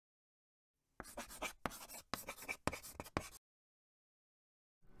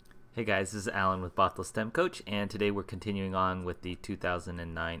Hey guys, this is Alan with Bothell STEM Coach, and today we're continuing on with the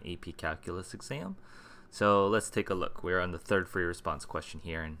 2009 AP Calculus exam. So let's take a look. We're on the third free response question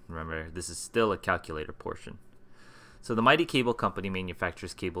here, and remember, this is still a calculator portion. So the Mighty Cable Company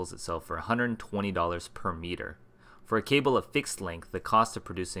manufactures cables itself for $120 per meter. For a cable of fixed length, the cost of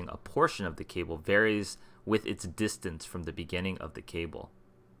producing a portion of the cable varies with its distance from the beginning of the cable.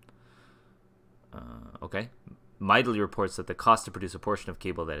 Okay. Mighty reports that the cost to produce a portion of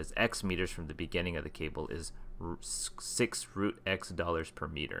cable that is X meters from the beginning of the cable is 6 root X dollars per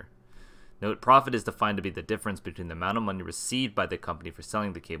meter. Note, profit is defined to be the difference between the amount of money received by the company for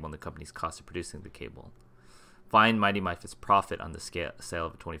selling the cable and the company's cost of producing the cable. Find Mighty Mifid's profit on the sale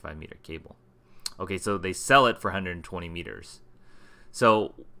of a 25-meter cable. Okay, so they sell it for 120 meters.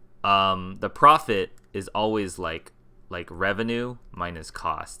 So the profit is always like revenue minus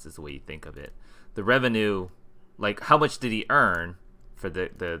cost is the way you think of it. The revenue, like how much did he earn for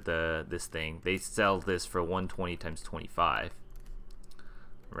this thing? They sell this for 120 times 25,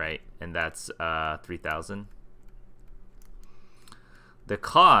 right? And that's 3,000. The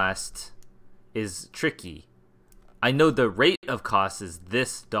cost is tricky. I know the rate of cost is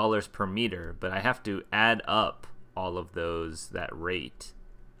this dollars per meter, but I have to add up all of those, that rate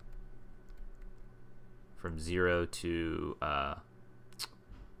from 0 to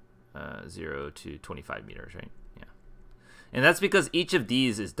 25 meters, right? And that's because each of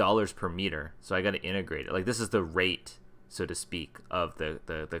these is dollars per meter, so I got to integrate it. Like this is the rate, so to speak, of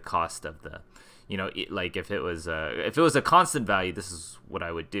the cost of the, like if it was a constant value, this is what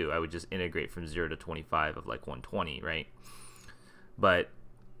I would do. I would just integrate from 0 to 25 of like 120, right? But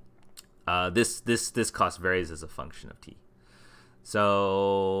this cost varies as a function of t.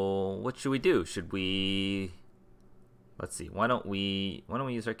 So what should we do? Should we? Let's see. Why don't we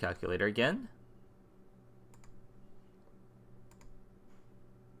use our calculator again?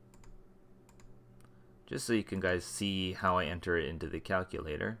 Just so you can guys see how I enter it into the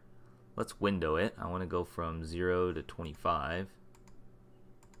calculator. Let's window it. I want to go from 0 to 25.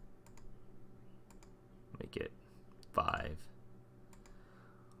 Make it 5.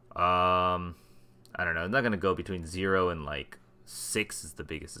 I don't know. I'm not going to go between 0 and like 6 is the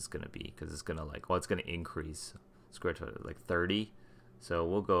biggest it's going to be, because it's going to like, well, it's going to increase. Square to like 30. So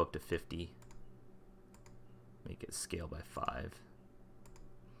we'll go up to 50. Make it scale by 5.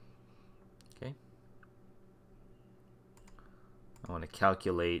 Okay. I want to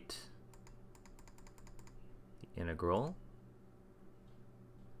calculate the integral.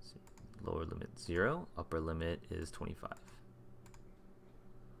 Lower limit 0, upper limit is 25.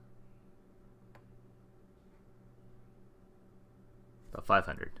 About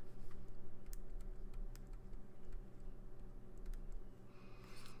 500.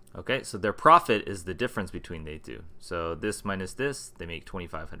 Okay, so their profit is the difference between they two. So this minus this, they make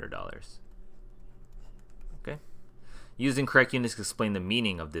 $2,500. Okay. Using correct units to explain the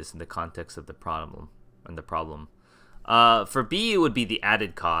meaning of this in the context of the problem. For B, it would be the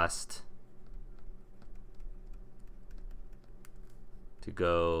added cost to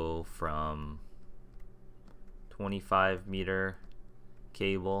go from 25-meter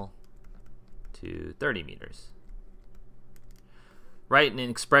cable to 30 meters. Write an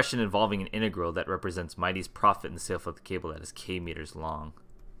expression involving an integral that represents Mighty's profit in the sale of the cable that is k meters long.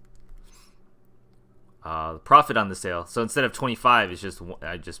 The profit on the sale, so instead of 25, it's just,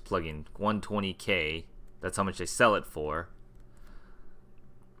 I just plug in 120k. That's how much they sell it for.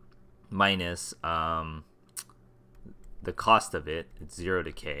 Minus the cost of it. It's 0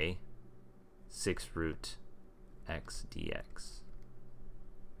 to k. 6 root x dx.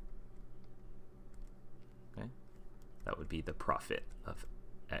 Okay, that would be the profit of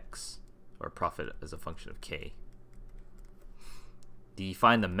x, or profit as a function of k.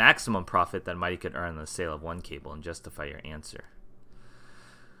 Define the maximum profit that Mighty could earn on the sale of one cable and justify your answer.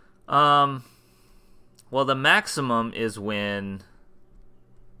 Well, the maximum is when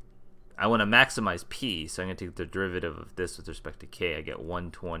I want to maximize p, so I'm going to take the derivative of this with respect to k. I get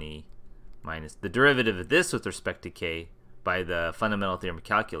 120 minus the derivative of this with respect to k by the fundamental theorem of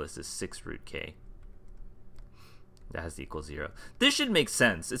calculus is 6 root k. That has to equal 0. This should make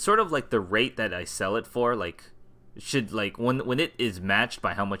sense. It's sort of like the rate that I sell it for, like should, like when it is matched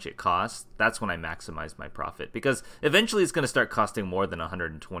by how much it costs, that's when I maximize my profit, because eventually it's going to start costing more than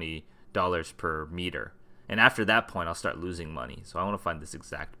 $120 per meter, and after that point I'll start losing money. So I want to find this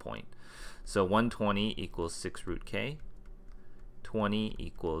exact point. So 120 equals 6 root k, 20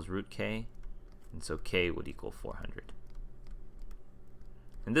 equals root k, and so k would equal 400,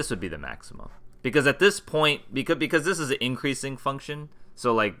 and this would be the maximum, because at this point, because this is an increasing function,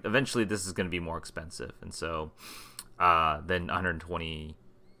 so like eventually this is going to be more expensive, and so then 120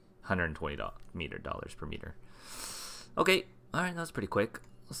 $120 per meter. Okay, all right, that was pretty quick.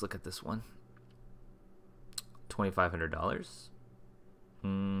 Let's look at this one. $2,500.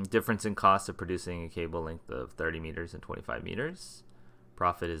 Difference in cost of producing a cable length of 30 meters and 25 meters.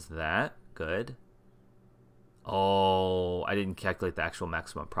 Profit is that. Good. Oh, I didn't calculate the actual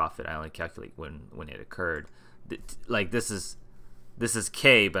maximum profit. I only calculate when it occurred. Like this is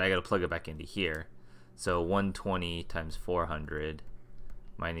K, but I got to plug it back into here. So 120 times 400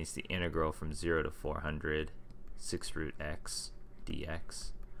 minus the integral from 0 to 400, 6 root x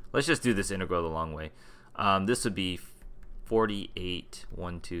dx. Let's just do this integral the long way. This would be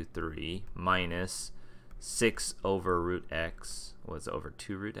 48,123 minus 6 over root x. Was it over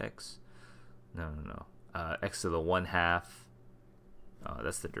 2 root x? No. X to the 1/2. Oh,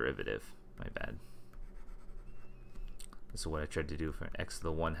 that's the derivative. My bad. This is what I tried to do for x to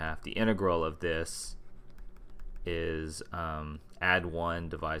the 1/2. The integral of this is add 1,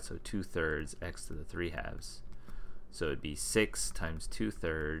 divide, so 2/3 x to the 3/2. So it'd be 6 times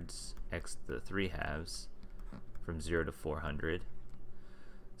 2/3 x to the 3/2 from 0 to 400.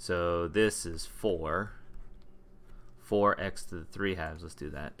 So this is 4x to the 3/2. Let's do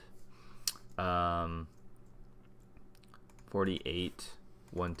that.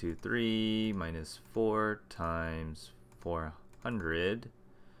 48,123 minus 4 times 400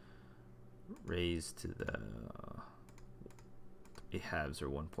 raised to the 3/2 or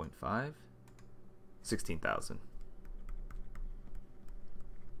 1.5, 16,000.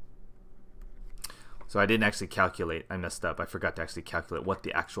 So I didn't actually calculate. I messed up. I forgot to actually calculate what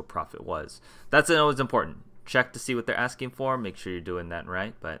the actual profit was. That's always important. Check to see what they're asking for. Make sure you're doing that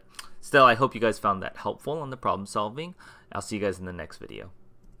right. But still, I hope you guys found that helpful on the problem solving. I'll see you guys in the next video.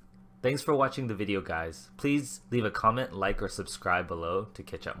 Thanks for watching the video, guys. Please leave a comment, like, or subscribe below to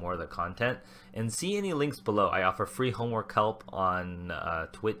catch up more of the content. And see any links below. I offer free homework help on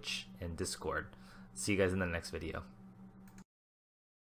Twitch and Discord. See you guys in the next video.